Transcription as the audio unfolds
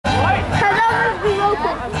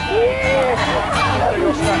Right.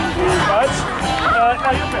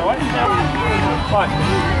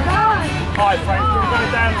 Hi, Frank. Can you put it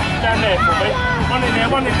down there for me?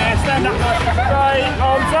 One in there. Stand up nice and straight.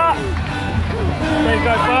 Arms up. There you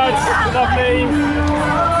go, birds. Lovely.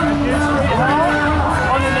 Good, sweetheart.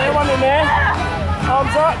 One in there.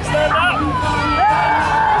 Arms up. Stand up.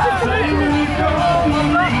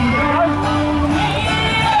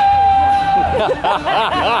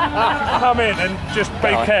 Come in and just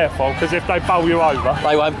be careful, because if they bowl you over...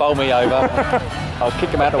 They won't bowl me over. I'll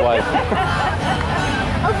kick them out of the way.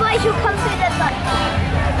 Otherwise you'll come through the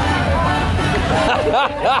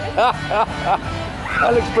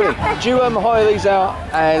That looks brilliant. Do you hire these out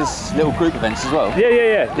as little group events as well?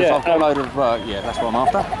 Yeah. I've got a load of, yeah, that's what I'm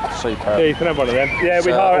after. Super. Yeah, you can have one of them. Yeah,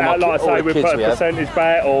 we hire it out, like I say, we put a percentage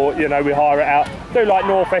bet, or, you know, we hire it out. Do like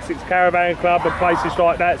North Essex Caravan Club and places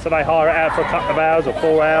like that, so they hire it out for a couple of hours or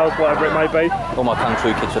 4 hours, whatever it may be. All my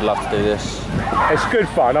country kids would love to do this. It's good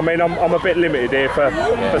fun. I mean, I'm a bit limited here for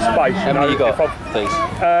space. How many you got, these?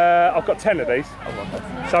 I've got 10 of these.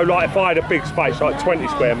 So, like, if I had a big space, like 20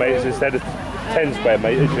 square metres instead of 10 square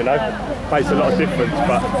metres, you know, makes a lot of difference,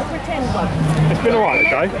 but it's been alright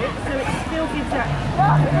today.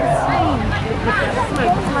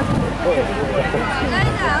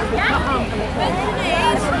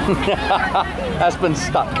 That's been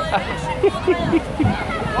stuck.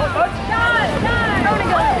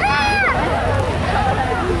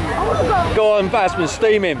 Go on, batsman,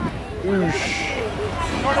 steam him. Oosh.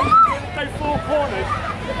 Do 4 corners.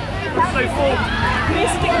 Do 4.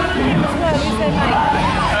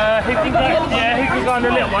 He can go, yeah, he can go on the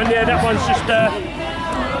little one. Yeah, that one's just. I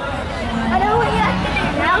know what you have to do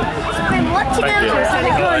now. I'm watching them.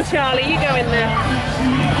 Go on, Charlie, you go in there.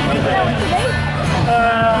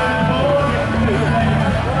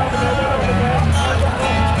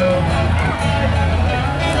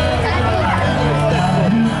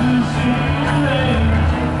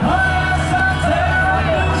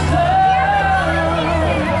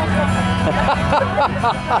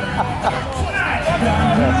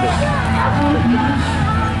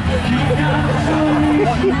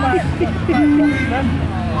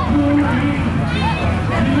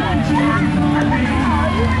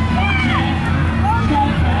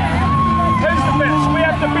 Should we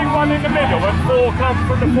have the big one in the middle and 4 come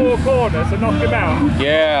from the 4 corners and knock him out?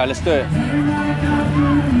 Yeah, let's do it.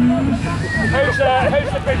 Who's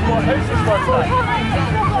the big boy? Who's this one's name?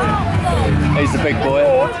 He's the big boy.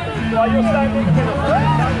 Right, you're standing in the middle, right?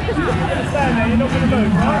 You're going to stand there, you're not going to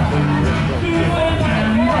move, right?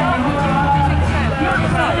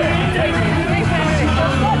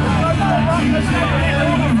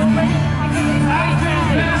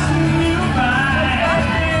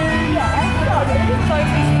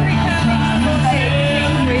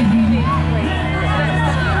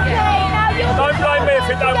 Don't blame me if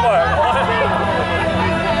it don't work,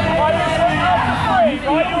 right?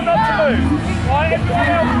 Right, you're not to move. Right, everyone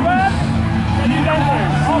else first, and you don't move.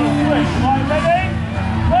 On 3, right, ready?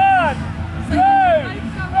 1, 2,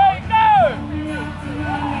 3, go!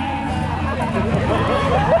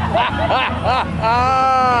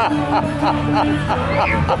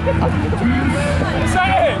 Say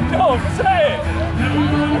it, John, say it!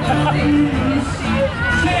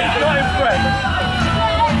 You're not impressed.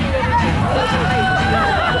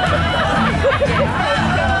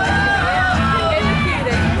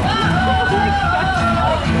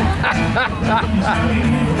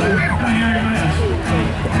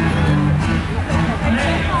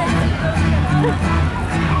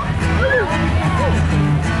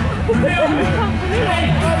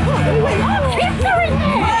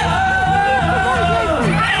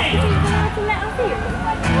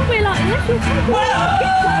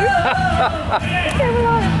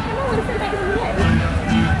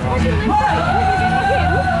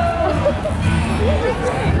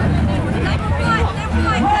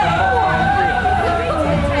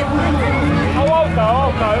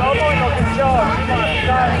 I'll go. I might not be charged.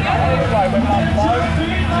 Anyway, with my phone.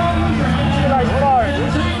 Still ain't phone.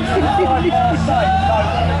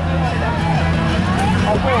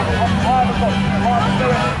 I will. I haven't got time to do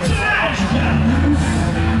it.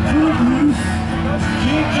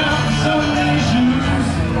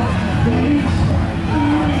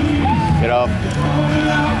 Get off.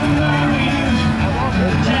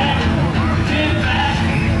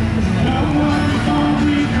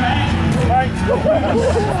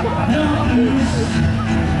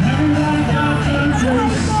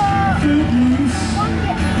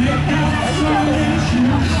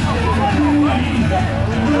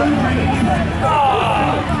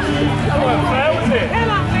 That wasn't fair, was it?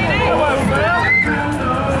 That wasn't fair.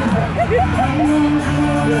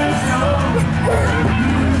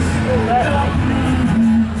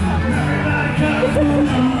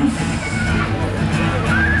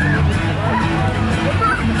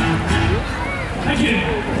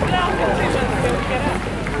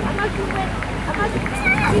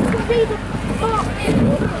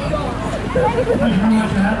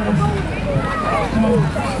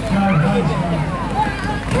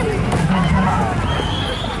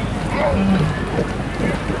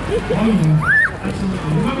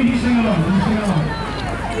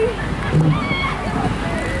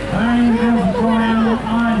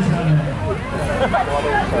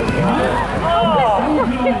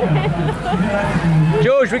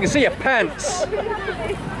 George, we can see your pants.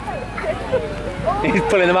 He's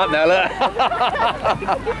pulling them up now, look.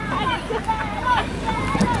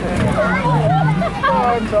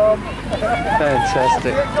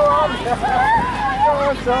 Fantastic. Go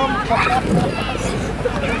on, Tom.